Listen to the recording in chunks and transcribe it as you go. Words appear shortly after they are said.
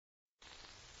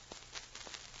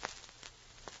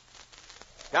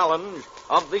challenge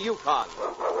of the Yukon.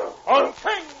 On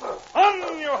King!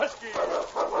 On, you husky!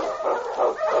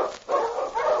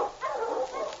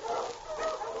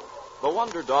 The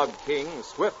Wonder Dog King,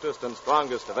 swiftest and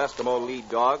strongest of Eskimo lead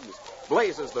dogs,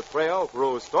 blazes the trail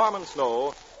through storm and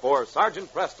snow for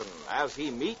Sergeant Preston as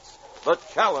he meets the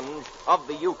challenge of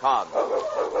the Yukon.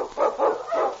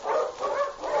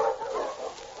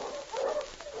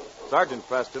 Sergeant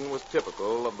Preston was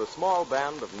typical of the small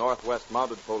band of Northwest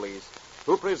Mounted Police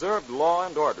who preserved law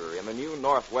and order in the new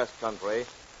Northwest country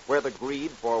where the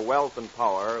greed for wealth and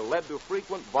power led to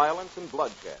frequent violence and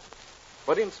bloodshed.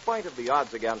 But in spite of the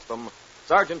odds against them,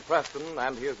 Sergeant Preston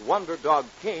and his Wonder Dog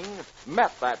King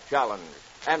met that challenge,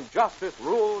 and justice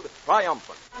ruled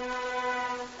triumphant.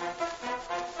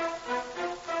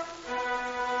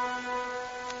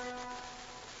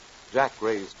 Jack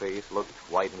Gray's face looked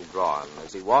white and drawn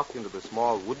as he walked into the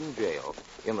small wooden jail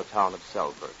in the town of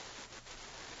Selford.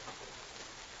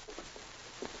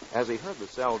 As he heard the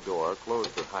cell door close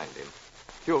behind him,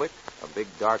 Kulik, a big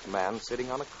dark man sitting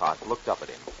on a cot, looked up at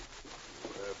him.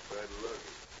 Bad luck.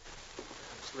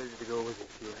 I'm slated to go with you,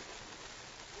 Kulik.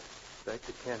 Back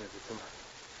to Canada tomorrow.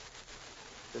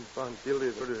 Been found guilty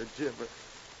of murder of Jim. We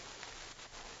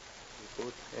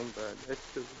both hang by our necks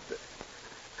to the day.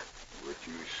 What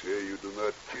you say, you do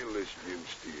not kill this Jim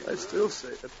Steele. I still say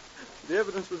it. The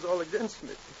evidence was all against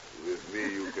me. With me,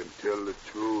 you can tell the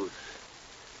truth.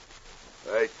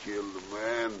 I killed the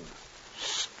man.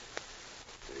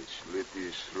 I slit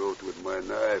his throat with my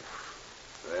knife.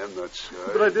 I am not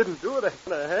sorry. But I didn't do it. I'm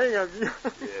going to hang on you.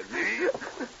 Yeah, me? I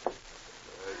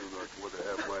do not want to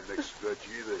have my neck stretch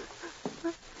either.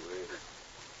 Wait.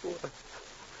 What?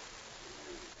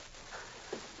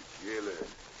 Jailer,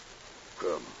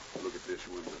 come. Look at this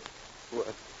window. What?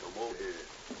 Come over here.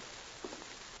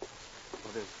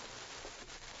 What is it?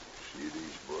 See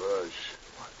these bars?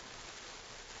 What?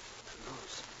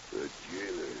 The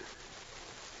jailer.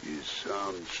 He's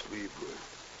sound sleeper.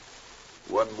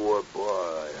 One more bar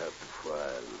I have to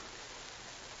file.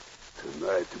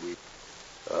 Tonight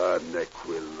our neck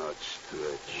will not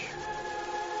stretch.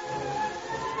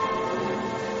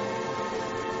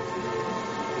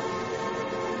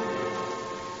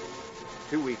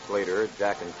 2 weeks later,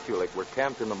 Jack and Kulik were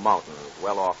camped in the mountains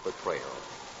well off the trail.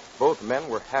 Both men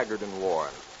were haggard and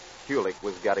worn. Kulik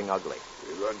was getting ugly.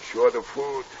 We run short of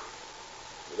food.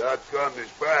 Without gun is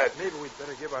bad. Maybe we'd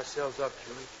better give ourselves up,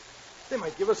 Kulik. They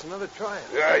might give us another trial.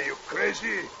 Yeah, you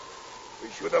crazy? We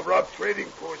should have robbed trading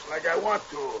posts like I want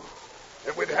to.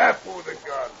 And with half food and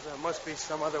guns. There must be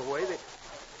some other way.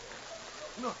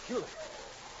 Look, Kulik.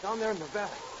 Down there in the valley.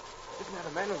 Isn't that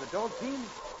a man with a dog team?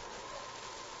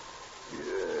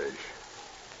 Yes.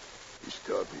 He's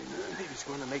stopping, huh? Maybe he's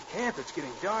going to make camp. It's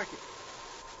getting dark.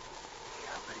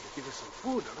 Yeah, I bet he'll give us some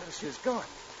food or let us use gun.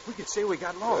 We could say we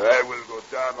got lost. I will go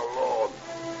down alone.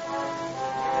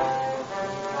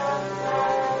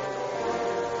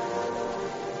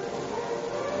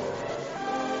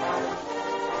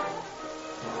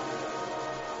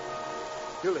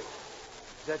 Kulik,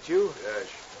 is that you? Yes.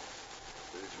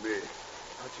 It's me.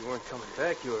 Thought you weren't coming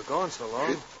back. You were gone so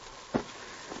long.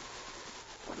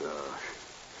 No.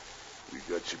 We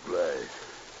got supplies.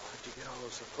 How'd you get all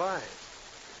those supplies?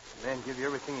 The man give you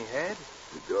everything he had?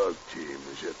 The dog team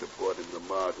is at the port in the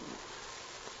mountain.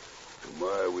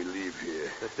 Tomorrow we leave here.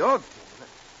 The dog team?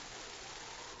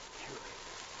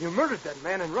 You murdered that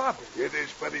man and robbed him. It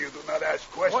is better you do not ask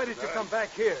questions. Why did you come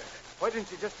back here? Why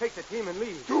didn't you just take the team and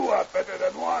leave? Two are better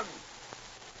than one.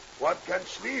 One can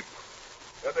sleep.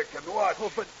 The other can watch.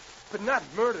 Oh, but not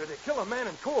murder. To kill a man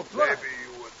in cold blood. Maybe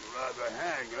you would rather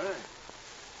hang, huh?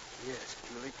 Yes,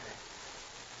 Kulik.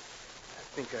 I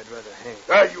think I'd rather hang.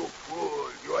 Ah, you fool.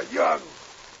 You are young.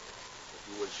 But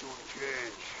you will soon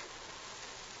change.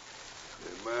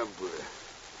 Remember,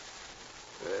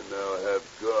 I now have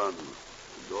gun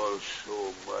and also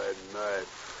my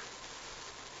knife.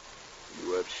 You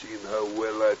have seen how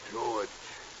well I throw it.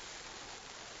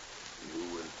 You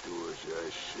will do as I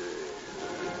say.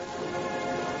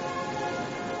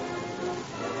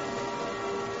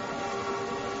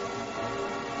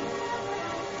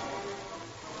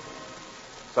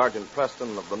 Sergeant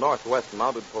Preston of the Northwest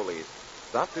Mounted Police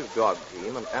stopped his dog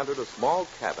team and entered a small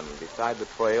cabin beside the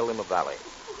trail in the valley.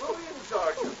 Go in,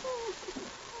 Sergeant.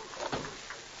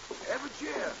 Have a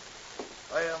chair.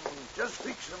 I am just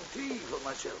fixing some tea for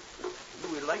myself. You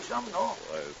will like some, no?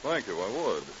 Why, thank you, I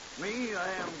would. Me, I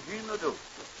am Jean Ledoux.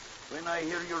 When I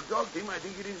hear your dog team, I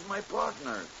think it is my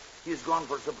partner. He's gone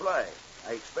for supply.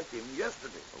 I expect him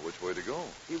yesterday. Which way to go?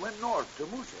 He went north to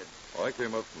Moosehead. Well, I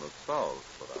came up from the south,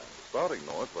 but I'm starting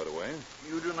north right away.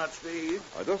 You do not stay here?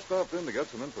 I just stopped in to get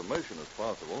some information if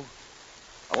possible.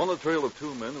 I'm on the trail of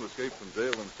two men who escaped from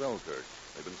jail in Selkirk.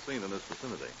 They've been seen in this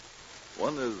vicinity.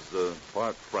 One is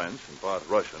part French and part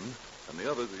Russian, and the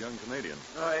other's a young Canadian.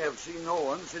 I have seen no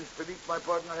one since Philippe, my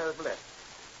partner, has left.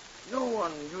 No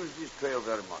one used this trail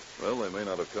very much. Well, they may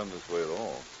not have come this way at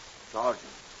all. Sergeant,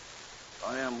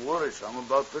 I am worrisome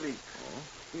about Philippe. Oh?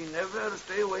 He never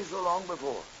stayed away so long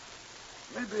before.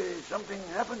 Maybe something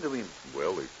happened to him.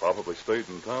 Well, he probably stayed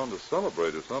in town to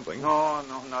celebrate or something. No,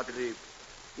 not Philippe.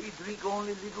 He drink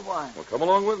only little wine. Well, come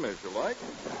along with me if you like.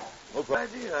 No problem.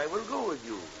 Idea, I will go with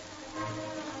you.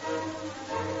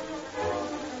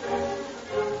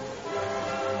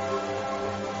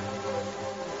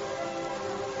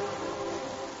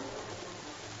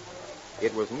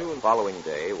 It was noon following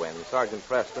day when Sergeant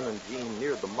Preston and Jean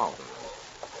neared the mountains.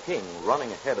 King,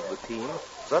 running ahead of the team,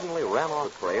 suddenly ran on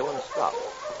the trail and stopped.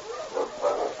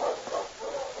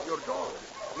 Your dog.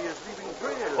 He is leaving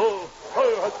trail. Oh,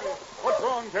 Husky. What's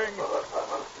wrong, King?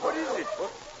 What is it?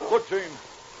 Look, Jean.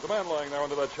 The man lying there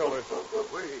under that shoulder.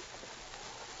 Wait.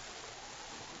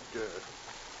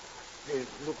 It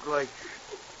looked like...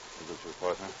 Is this your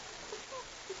partner?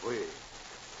 Wait.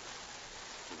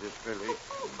 Is this Philly?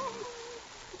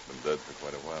 Been dead for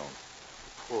quite a while.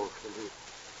 Poor Philly.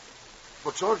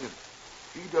 But, Sergeant,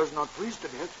 he does not freeze to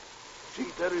death. See,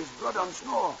 there is blood on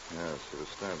snow. Yes, he was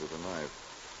stabbed with a knife.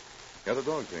 He had a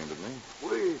dog chain, didn't he?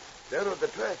 Wait, there are the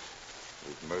tracks. He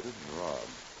was murdered and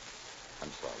robbed. I'm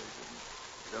sorry, Jim.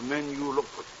 The men you look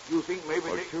for. You think maybe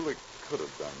Well, they... Kulik could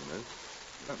have done this.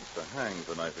 Sentenced to hang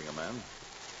for knifing a man.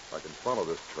 I can follow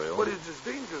this trail. But it is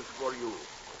dangerous for you.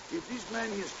 If this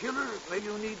man is killer, may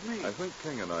you need me. I think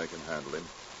King and I can handle him.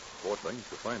 Fourth thing is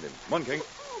to find him. Come on, King.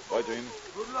 Bye, Jean.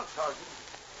 Good luck, Sergeant.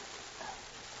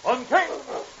 On, King!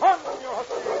 On, your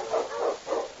Husky!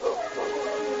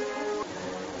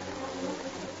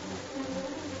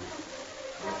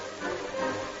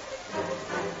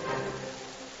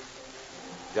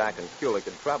 Jack and Kulik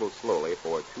had traveled slowly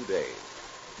for 2 days.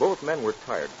 Both men were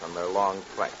tired from their long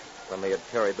trek, when they had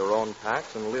carried their own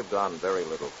packs and lived on very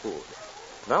little food.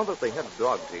 Now that they had a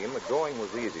dog team, the going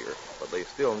was easier, but they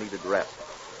still needed rest.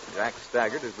 Jack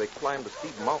staggered as they climbed a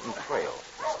steep mountain trail.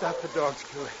 Stop the dogs,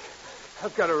 Kulik.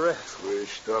 I've got to rest. We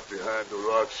stop behind the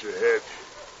rocks ahead,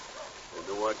 and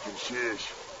no one can see us.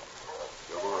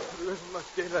 Come on. There isn't much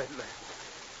daylight left.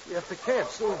 We have to camp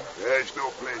soon. There's no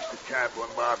place to camp on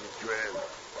mountain trail.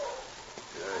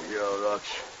 Here are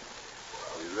rocks.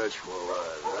 We rest for a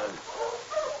while,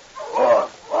 huh?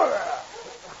 Oh, there!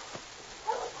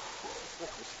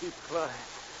 Such a steep climb.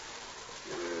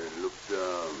 Look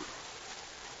down.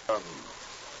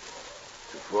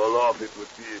 To fall off it would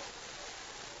be...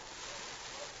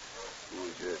 Who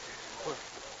is that?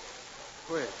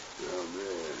 Where? Down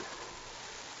there.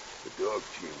 The dog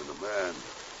team and a man.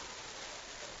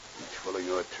 He's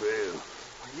following our trail.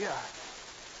 Oh, yeah.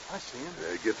 I see him.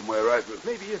 Get to my rifle.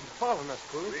 Maybe he isn't following us,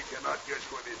 Kulik. We cannot guess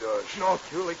what he does. No,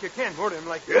 Kulik, you can't hurt him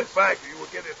like Get this. back. You will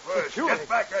get it first. Kulik.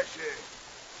 Get back, I say.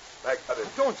 Back at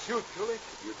it. Don't shoot, Kulik.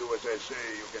 If you do as I say,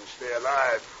 you can stay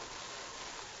alive.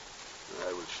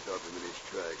 I will stop him in his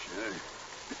tracks, huh?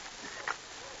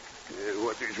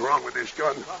 What is wrong with this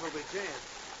gun? Probably jammed.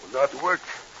 Will not work.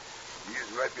 He is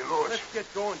right below us. Let's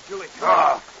get going, Kulik.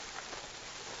 Ah!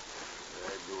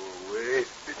 Go away.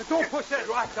 Don't push that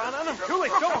rock down on him.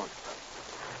 Kulik, don't.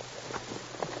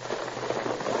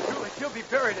 Kulik, he'll be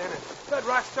buried in it. That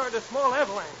rock started a small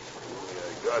avalanche.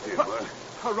 I got him,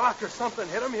 huh? A rock or something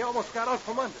hit him. He almost got out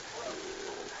from under.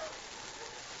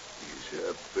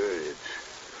 He's buried.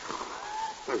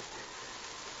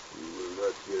 He will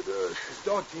not get us. His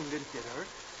dog team didn't get hurt.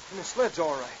 And the sled's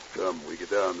all right. Come, we get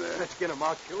down there. Let's get him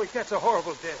out, Kulik. That's a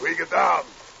horrible death. We get down.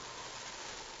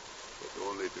 But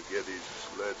only to get his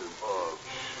sled and hogs.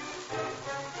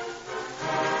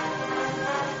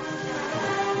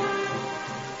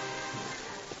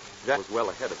 Jack was well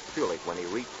ahead of Kulik when he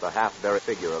reached the half-buried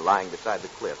figure lying beside the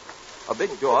cliff. A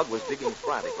big dog was digging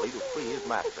frantically to free his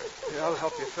master. Yeah, I'll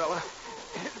help you, fella.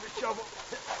 Here's the shovel.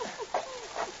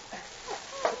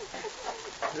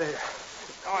 There.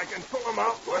 Now I can pull him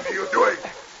out. What are you doing?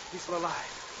 He's still alive.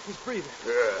 He's breathing.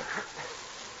 Yeah.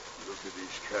 Look at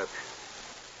his cap.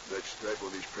 That stripe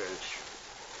on his pants.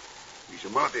 He's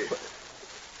a Mountie.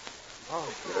 Oh.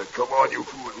 Come on, you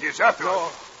fool. He's after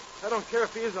No, us. I don't care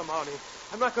if he is a Mountie.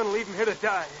 I'm not going to leave him here to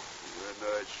die. When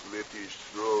I slit his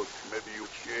throat, maybe you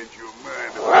change your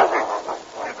mind.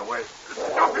 Get away.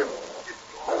 Stop him.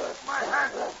 My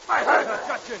hand. My hand. I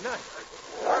got your knife.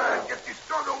 Get this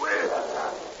dog away.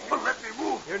 You let me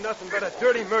move. You're nothing but a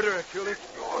dirty murderer, Kulik.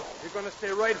 You're going to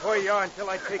stay right where you are until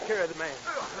I take care of the man.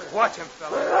 Watch him,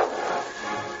 fella.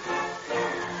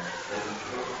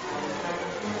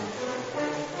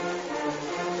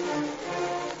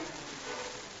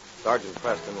 Sergeant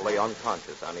Preston lay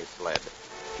unconscious on his sled,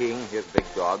 King, his big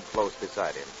dog, close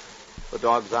beside him. The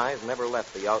dog's eyes never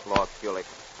left the outlaw Kulik,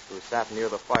 who sat near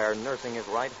the fire nursing his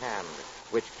right hand,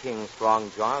 which King's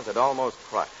strong jaws had almost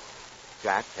crushed.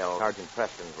 Jack held Sergeant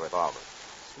Preston's revolver.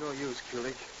 It's no use,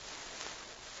 Kulik.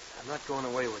 I'm not going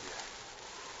away with you.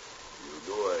 You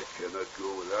know I cannot go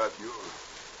without you.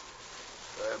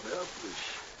 I am helpless.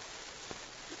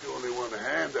 With only one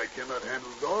hand, I cannot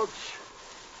handle dogs.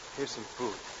 Here's some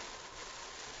food.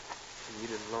 You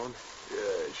need it alone?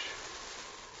 Yes.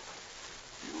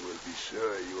 You will be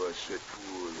sorry you are set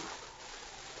fool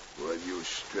when you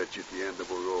stretch at the end of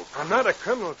a rope. I'm not a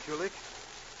criminal, Kulik.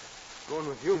 Going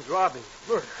with you is robbing,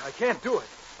 murder. I can't do it.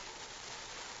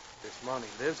 If this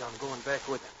Mountie lives, I'm going back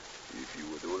with him. If you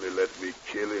would only let me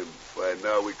kill him, by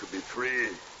now we could be free.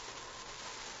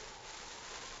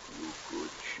 You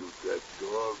could shoot that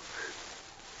dog.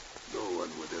 No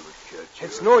one would ever catch you.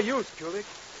 It's no use, Kulik.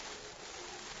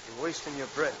 You're wasting your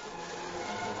breath.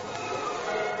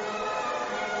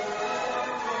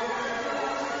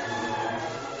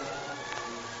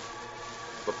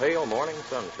 The pale morning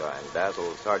sunshine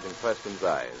dazzled Sergeant Preston's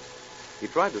eyes. He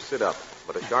tried to sit up,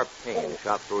 but a sharp pain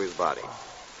shot through his body.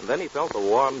 And then he felt the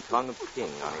warm tongue of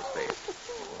King on his face.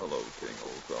 Oh, hello, King,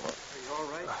 old fella. Are you all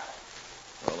right?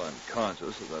 Well, I'm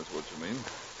conscious, if that's what you mean.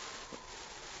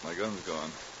 My gun's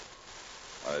gone.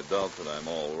 I doubt that I'm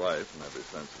all right in every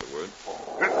sense of the word.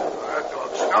 That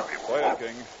dog, stop him. Quiet,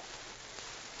 King.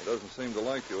 He doesn't seem to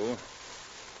like you.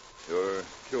 You're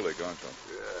Kulik, aren't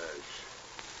you? Yes.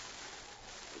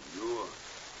 And you?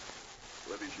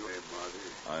 What is your name, Marty?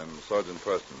 I'm Sergeant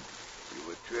Preston. You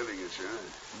were trailing us, huh?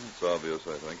 It's obvious,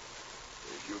 I think.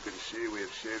 As you can see, we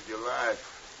have saved your life.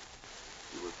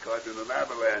 You were caught in an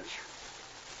avalanche.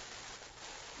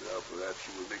 Now, perhaps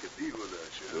you will make a deal with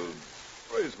us, huh? You'll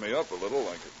raise me up a little.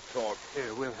 I could talk.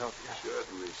 Here, we'll help you.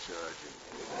 Certainly, Sergeant.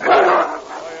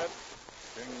 Quiet.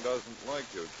 King doesn't like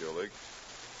you, Kulik.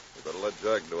 You better let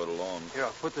Jack do it alone. Here,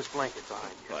 I'll put this blanket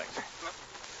behind you. Thanks.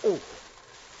 Oh.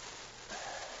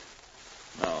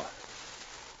 Now,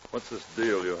 what's this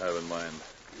deal you have in mind?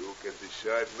 You can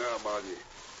decide now, Marty.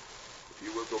 If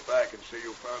you will go back and say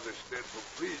you found this dead for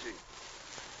freezing,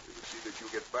 we will see that you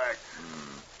get back.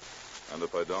 And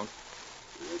if I don't?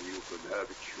 Then you can have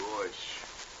a choice.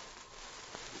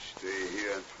 To stay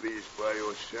here and freeze by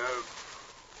yourself,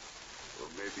 or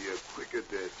maybe a quicker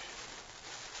death.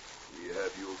 We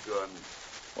have your gun.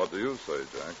 What do you say,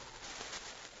 Jack?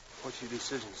 What's your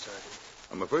decision, Sergeant?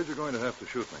 I'm afraid you're going to have to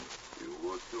shoot me. You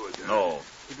won't do it, huh? No.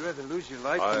 You'd rather lose your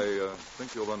life I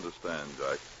think you'll understand,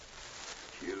 Jack.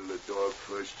 Kill the dog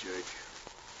first, Jake.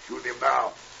 Shoot him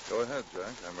now. Go ahead,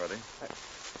 Jack. I'm ready.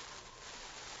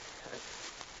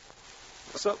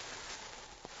 What's up?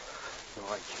 No,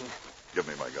 I can't. Give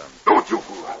me my gun. Don't you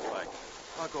fool. Thanks.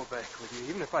 I'll go back with you,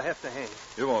 even if I have to hang.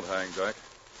 You won't hang, Jack.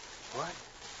 What?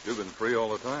 You've been free all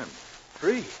the time.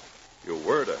 Free? You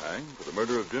were to hang for the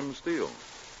murder of Jim Steele.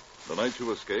 The night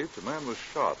you escaped, a man was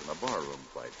shot in a barroom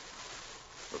fight.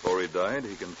 Before he died,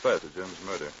 he confessed to Jim's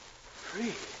murder.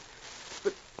 Free?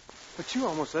 But you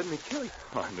almost let me kill you.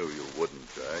 I knew you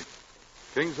wouldn't, Jack.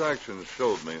 King's actions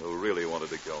showed me who really wanted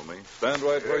to kill me. Stand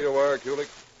right where you are, Kulik.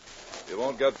 You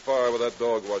won't get far with that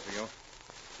dog watching you.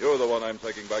 You're the one I'm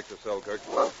taking back to Selkirk.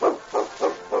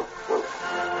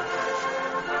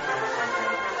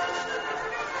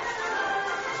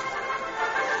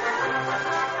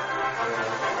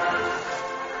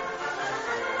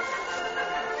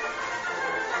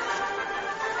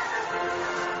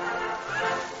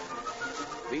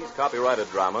 These copyrighted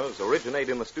dramas originate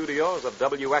in the studios of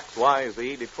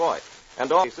WXYZ Detroit,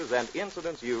 and all cases and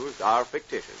incidents used are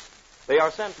fictitious. They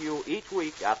are sent to you each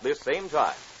week at this same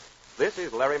time. This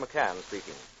is Larry McCann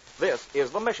speaking. This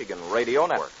is the Michigan Radio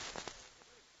Network.